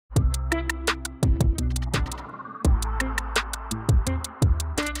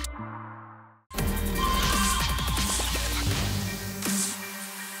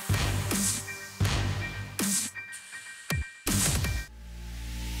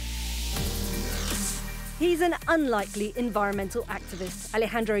He's an unlikely environmental activist.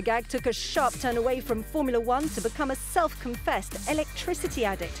 Alejandro Agag took a sharp turn away from Formula One to become a self-confessed electricity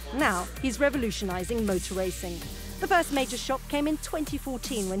addict. Now he's revolutionizing motor racing. The first major shock came in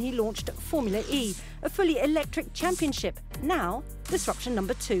 2014 when he launched Formula E, a fully electric championship. Now, disruption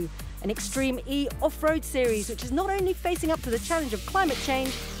number 2, an Extreme E off-road series which is not only facing up to the challenge of climate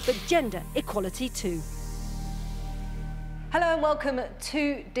change, but gender equality too. Hello and welcome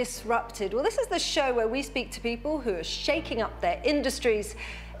to Disrupted. Well, this is the show where we speak to people who are shaking up their industries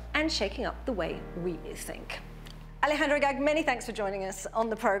and shaking up the way we think. Alejandro Agag, many thanks for joining us on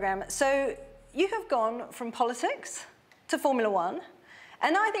the program. So you have gone from politics to Formula One,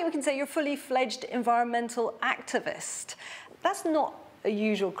 and now I think we can say you're a fully fledged environmental activist. That's not a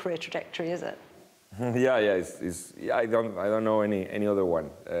usual career trajectory, is it? Yeah, I don't know any other one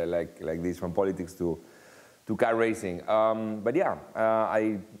like this, from politics to car racing. But yeah,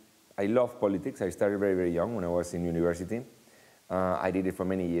 I love politics. I started very, very young when I was in university. I did it for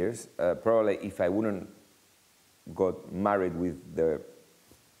many years. Probably if I wouldn't got married with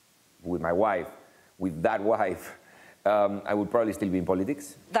my wife, I would probably still be in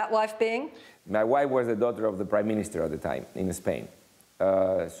politics. That wife being? My wife was the daughter of the Prime Minister at the time in Spain.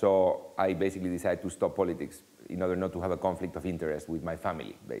 So I basically decided to stop politics in order not to have a conflict of interest with my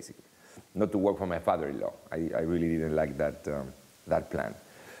family, basically. Not to work for my father-in-law. I really didn't like that plan.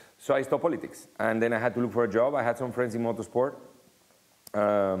 So I stopped politics. And then I had to look for a job. I had some friends in motorsport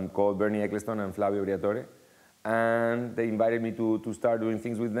called Bernie Ecclestone and Flavio Briatore. And they invited me to start doing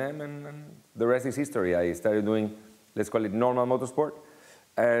things with them. And the rest is history. I started doing, let's call it normal motorsport.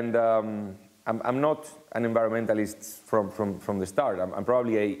 And I'm not an environmentalist from the start. I'm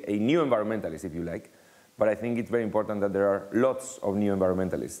probably a new environmentalist, if you like. But I think it's very important that there are lots of new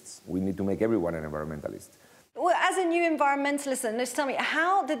environmentalists. We need to make everyone an environmentalist. Well, as a new environmentalist, then, just tell me,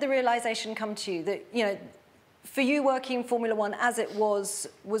 how did the realization come to you that, you know, for you working in Formula One as it was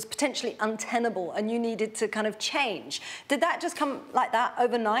potentially untenable and you needed to kind of change? Did that just come like that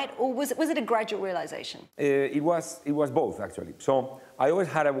overnight, or was it a gradual realization? It was both, actually. So I always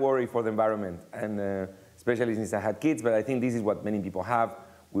had a worry for the environment, and especially since I had kids, but I think this is what many people have.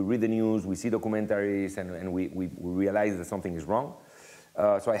 We read the news, we see documentaries, and we realize that something is wrong.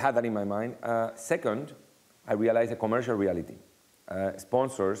 So I had that in my mind. Second, I realized a commercial reality.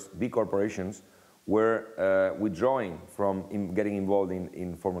 Sponsors, big corporations, were withdrawing from getting involved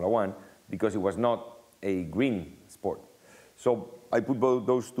in Formula One because it was not a green sport. So I put both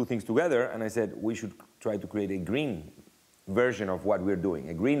those two things together, and I said we should try to create a green version of what we're doing,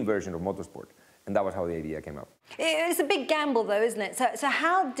 a green version of motorsport. And that was how the idea came up. It's a big gamble, though, isn't it? So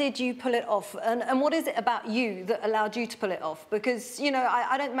how did you pull it off? And what is it about you that allowed you to pull it off? Because, you know,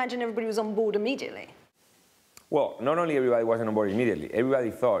 I don't imagine everybody was on board immediately. Well, not only everybody wasn't on board immediately,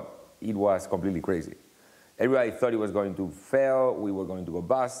 everybody thought it was completely crazy. Everybody thought it was going to fail, we were going to go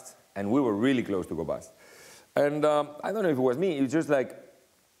bust, and we were really close to go bust. And I don't know if it was me, it was just like,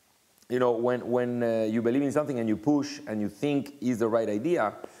 you know, when you believe in something and you push and you think is the right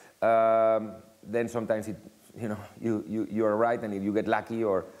idea, then sometimes you are right, and if you get lucky,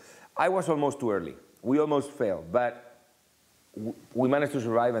 or I was almost too early. We almost failed, but we managed to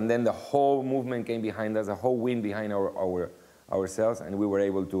survive, and then the whole movement came behind us, the whole wind behind ourselves, and we were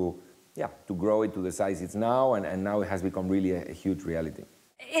able to grow it to the size it's now, and now it has become really a huge reality.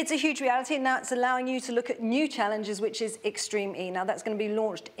 It's a huge reality, and now it's allowing you to look at new challenges, which is Extreme E. Now that's going to be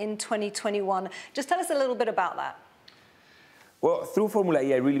launched in 2021. Just tell us a little bit about that. Well, through Formula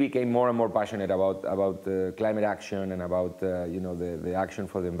E, I really became more and more passionate about climate action and about the action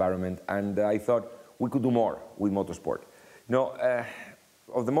for the environment. And I thought we could do more with motorsport. You know,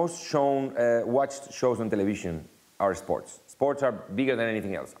 of the most watched shows on television are sports. Sports are bigger than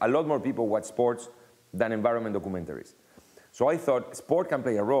anything else. A lot more people watch sports than environment documentaries. So I thought sport can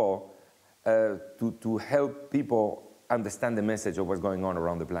play a role to help people understand the message of what's going on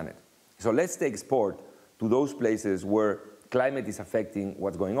around the planet. So let's take sport to those places where climate is affecting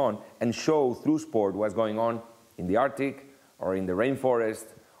what's going on, and show through sport what's going on in the Arctic, or in the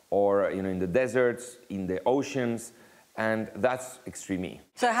rainforest, or in the deserts, in the oceans, and that's Extreme E.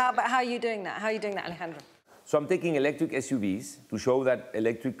 So how are you doing that? How are you doing that, Alejandro? So I'm taking electric SUVs to show that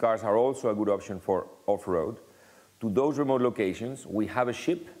electric cars are also a good option for off-road. To those remote locations, we have a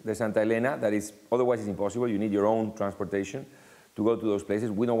ship, the Santa Elena, that is otherwise it's impossible. You need your own transportation to go to those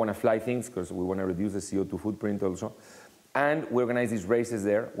places. We don't want to fly things because we want to reduce the CO2 footprint also. And we organize these races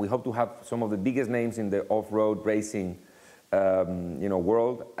there. We hope to have some of the biggest names in the off-road racing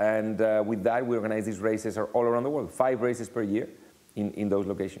world. And with that, we organize these races all around the world, 5 races per year in those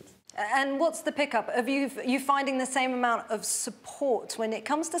locations. And what's the pickup? Are you finding the same amount of support when it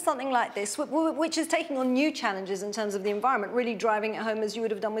comes to something like this, which is taking on new challenges in terms of the environment, really driving it home as you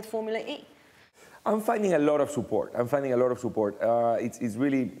would have done with Formula E? I'm finding a lot of support. It's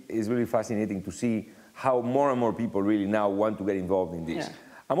really fascinating to see how more and more people really now want to get involved in this. Yeah.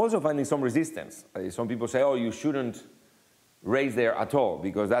 I'm also finding some resistance. Some people say, oh, you shouldn't race there at all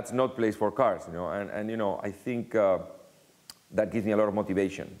because that's not place for cars, you know. And you know, I think that gives me a lot of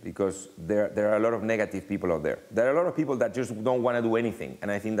motivation because there are a lot of negative people out there. There are a lot of people that just don't want to do anything,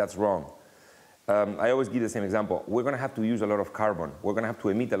 and I think that's wrong. I always give the same example. We're going to have to use a lot of carbon. We're going to have to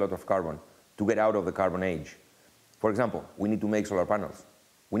emit a lot of carbon to get out of the carbon age. For example, we need to make solar panels.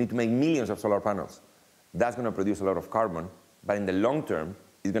 We need to make millions of solar panels. That's going to produce a lot of carbon, but in the long term,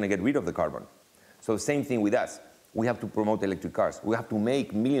 it's going to get rid of the carbon. So the same thing with us. We have to promote electric cars. We have to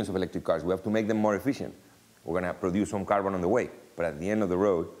make millions of electric cars. We have to make them more efficient. We're going to produce some carbon on the way, but at the end of the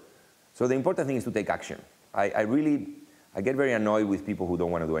road. So the important thing is to take action. I get very annoyed with people who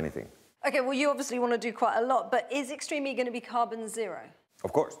don't want to do anything. Okay, well, you obviously want to do quite a lot, but is Extreme E going to be carbon zero?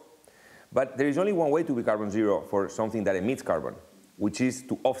 Of course. But there is only one way to be carbon zero for something that emits carbon, which is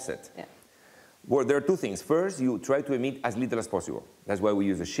to offset. Yeah. Well, there are two things. First, you try to emit as little as possible. That's why we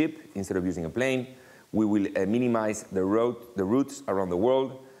use a ship instead of using a plane. We will minimize the routes around the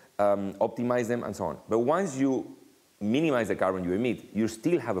world, optimize them, and so on. But once you minimize the carbon you emit, you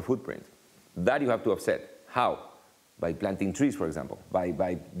still have a footprint. That you have to offset. How? By planting trees, for example,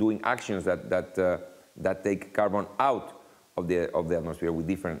 by doing actions that take carbon out of the atmosphere with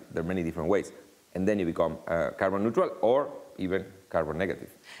there are many different ways. And then you become carbon neutral or even carbon negative.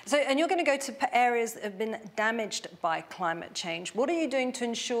 So, and you're going to go to areas that have been damaged by climate change. What are you doing to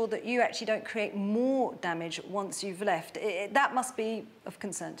ensure that you actually don't create more damage once you've left? That must be of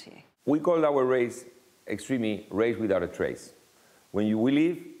concern to you. We call our race, Extreme E, Race Without a Trace. When we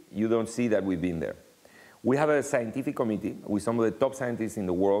leave, you don't see that we've been there. We have a scientific committee with some of the top scientists in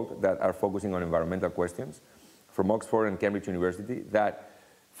the world that are focusing on environmental questions from Oxford and Cambridge University that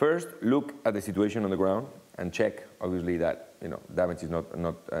first look at the situation on the ground and check, obviously, that damage is not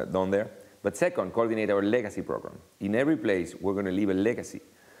done there. But second, coordinate our legacy program. In every place, we're going to leave a legacy.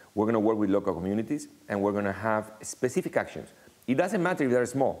 We're going to work with local communities, and we're going to have specific actions. It doesn't matter if they're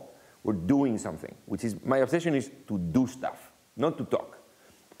small. We're doing something, which is, my obsession is to do stuff, not to talk.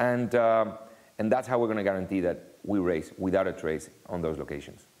 And that's how we're going to guarantee that we race without a trace on those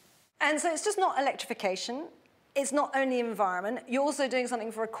locations. And so it's just not electrification. It's not only environment, you're also doing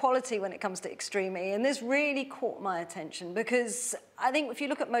something for equality when it comes to Extreme E, and this really caught my attention because I think if you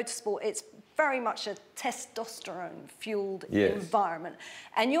look at motorsport, it's very much a testosterone-fueled environment.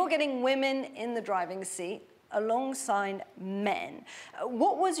 And you're getting women in the driving seat alongside men.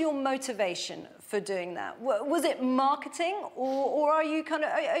 What was your motivation for doing that? Was it marketing, or are you kind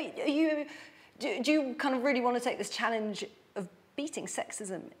of, do you kind of really want to take this challenge of beating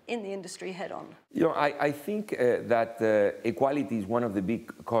sexism in the industry head on? You know, I think that equality is one of the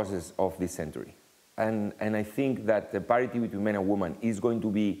big causes of this century. And I think that the parity between men and women is going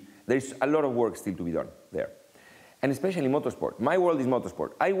to be, there's a lot of work still to be done there. And especially motorsport. My world is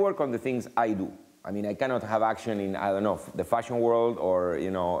motorsport. I work on the things I do. I mean, I cannot have action in, I don't know, the fashion world or,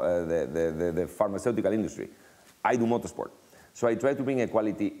 you know, the pharmaceutical industry. I do motorsport. So I try to bring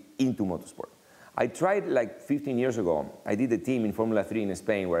equality into motorsport. I tried like 15 years ago, I did a team in Formula 3 in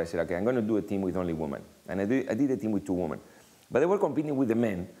Spain where I said, okay, I'm going to do a team with only women. And I did a team with 2 women. But they were competing with the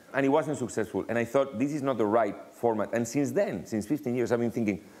men, and it wasn't successful. And I thought, this is not the right format. And since then, since 15 years, I've been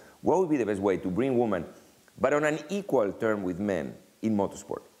thinking, what would be the best way to bring women, but on an equal term with men in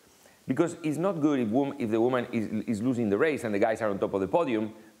motorsport? Because it's not good if the woman is losing the race and the guys are on top of the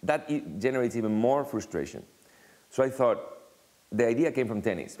podium. That generates even more frustration. So I thought, the idea came from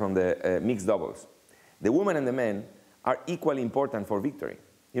tennis, from the mixed doubles. The women and the men are equally important for victory.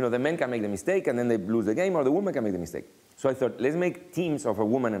 You know, the men can make the mistake and then they lose the game, or the woman can make the mistake. So I thought, let's make teams of a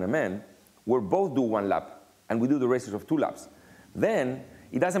woman and a man where both do 1 lap and we do the races of 2 laps. Then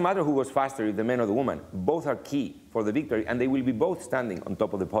it doesn't matter who goes faster, if the man or the woman. Both are key for the victory, and they will be both standing on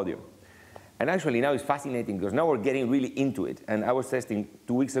top of the podium. And actually now it's fascinating because now we're getting really into it. And I was testing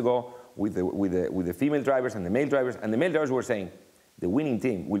 2 weeks ago with the female drivers and the male drivers, and the male drivers were saying the winning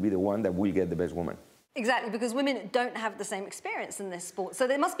team will be the one that will get the best woman. Exactly, because women don't have the same experience in this sport. So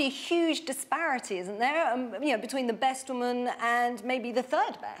there must be a huge disparity, isn't there, you know, between the best woman and maybe the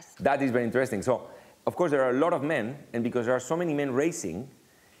 3rd best? That is very interesting. So, of course, there are a lot of men, and because there are so many men racing,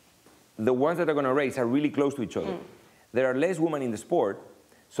 the ones that are going to race are really close to each other. There are less women in the sport,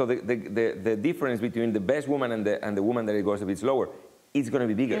 so the difference between the best woman and the woman that goes a bit slower is going to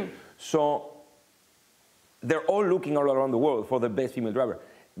be bigger. So they're all looking all around the world for the best female driver.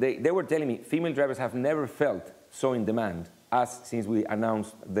 they were telling me female drivers have never felt so in demand as since we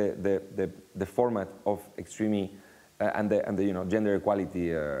announced the format of Extreme E and the gender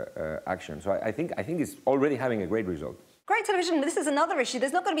equality action. So I think it's already having a great result. Great television. This is another issue.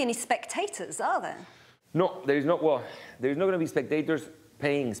 There's not going to be any spectators, are there? No, there is not. Well, there is not going to be spectators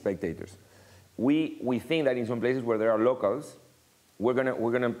paying spectators. We think that in some places where there are locals, we're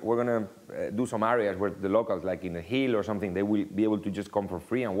gonna do some areas where the locals, like in a hill or something, they will be able to just come for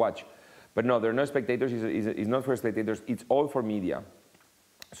free and watch. But no, there are no spectators. It's not for spectators. It's all for media.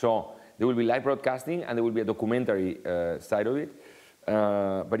 So there will be live broadcasting and there will be a documentary side of it.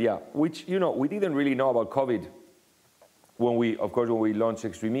 But yeah, which we didn't really know about COVID when we launched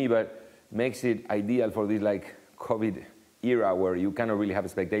Extreme E, but makes it ideal for this like COVID era where you cannot really have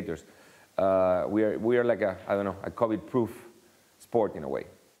spectators. We are like a COVID-proof sport in a way.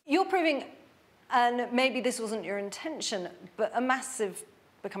 You're proving, and maybe this wasn't your intention, but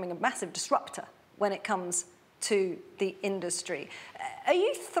becoming a massive disruptor when it comes to the industry. Are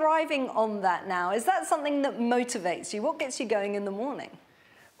you thriving on that now? Is that something that motivates you? What gets you going in the morning?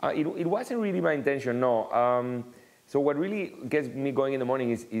 It wasn't really my intention, no. So what really gets me going in the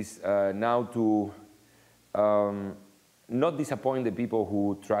morning is now to not disappoint the people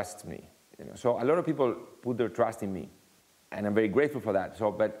who trust me. So a lot of people put their trust in me, and I'm very grateful for that.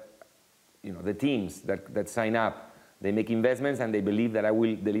 So, but the teams that sign up, they make investments and they believe that I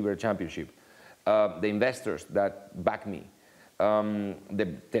will deliver a championship. The investors that back me, the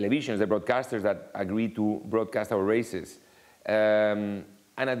televisions, the broadcasters that agree to broadcast our races, and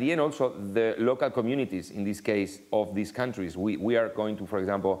at the end also the local communities, in this case of these countries. We are going to, for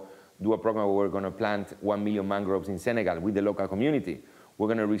example, do a program where we're going to plant 1 million mangroves in Senegal with the local community. We're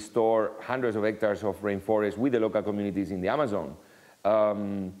going to restore hundreds of hectares of rainforest with the local communities in the Amazon.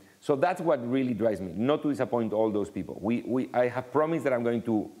 So that's what really drives me, not to disappoint all those people. I have promised that I'm going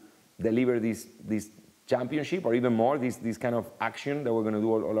to deliver this championship, or even more, this kind of action that we're going to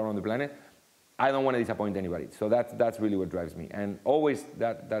do all around the planet. I don't want to disappoint anybody. So that's really what drives me. And always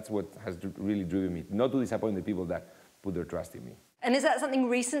that's what has really driven me, not to disappoint the people that put their trust in me. And is that something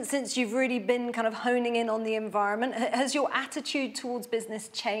recent, since you've really been kind of honing in on the environment? Has your attitude towards business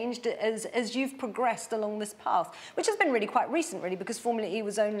changed as you've progressed along this path, which has been really quite recent, really, because Formula E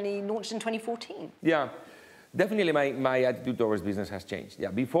was only launched in 2014? Yeah, definitely my attitude towards business has changed. Yeah,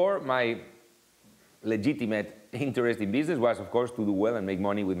 before, my legitimate interest in business was, of course, to do well and make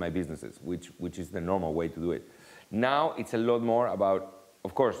money with my businesses, which is the normal way to do it. Now it's a lot more about,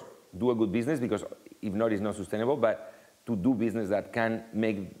 of course, do a good business, because if not, it's not sustainable, but to do business that can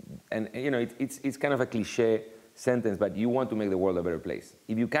make, and it's kind of a cliche sentence, but you want to make the world a better place.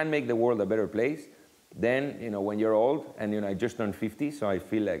 If you can make the world a better place, then when you're old, and I just turned 50, so I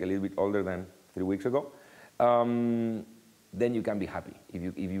feel like a little bit older than 3 weeks ago, then you can be happy.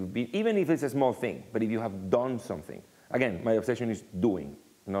 Even if it's a small thing, but if you have done something. Again, my obsession is doing,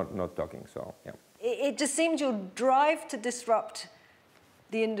 not talking. So yeah. It just seems your drive to disrupt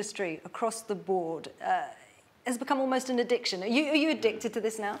the industry across the board has become almost an addiction. Are you addicted to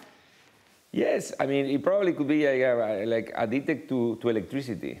this now? Yes, I mean, it probably could be like addicted to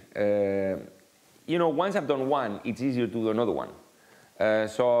electricity. Once I've done one, it's easier to do another one.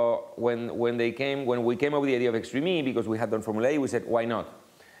 So when we came up with the idea of Extreme E, because we had done Formula E, we said, why not?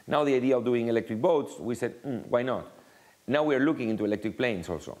 Now the idea of doing electric boats, we said, why not? Now we're looking into electric planes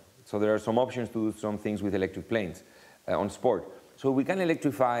also. So there are some options to do some things with electric planes on sport. So we can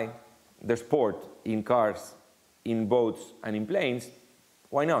electrify the sport in cars, in boats, and in planes.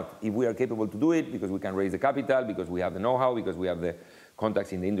 Why not? If we are capable to do it, because we can raise the capital, because we have the know-how, because we have the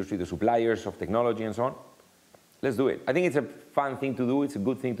contacts in the industry, the suppliers of technology and so on, let's do it. I think it's a fun thing to do, it's a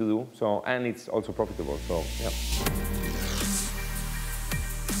good thing to do, so, and it's also profitable, so yeah.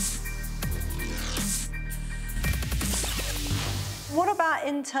 What about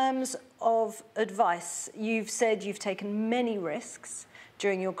in terms of advice? You've said you've taken many risks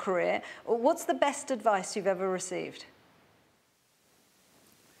during your career. What's the best advice you've ever received?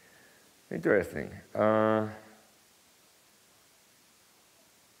 Interesting.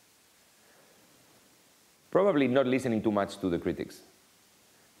 Probably not listening too much to the critics.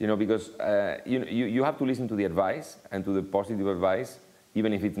 Because you have to listen to the advice and to the positive advice,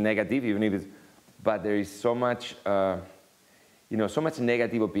 even if it's negative, but there is so much, so much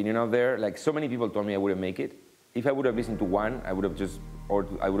negative opinion out there. Like, so many people told me I wouldn't make it. If I would have listened to one, I would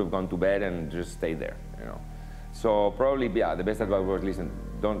have gone to bed and just stayed there, So probably, yeah, the best advice was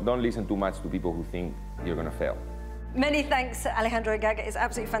don't listen too much to people who think you're going to fail. Many thanks, Alejandro Agag. It's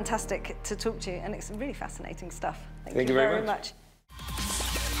absolutely fantastic to talk to you, and it's really fascinating stuff. Thank you very much.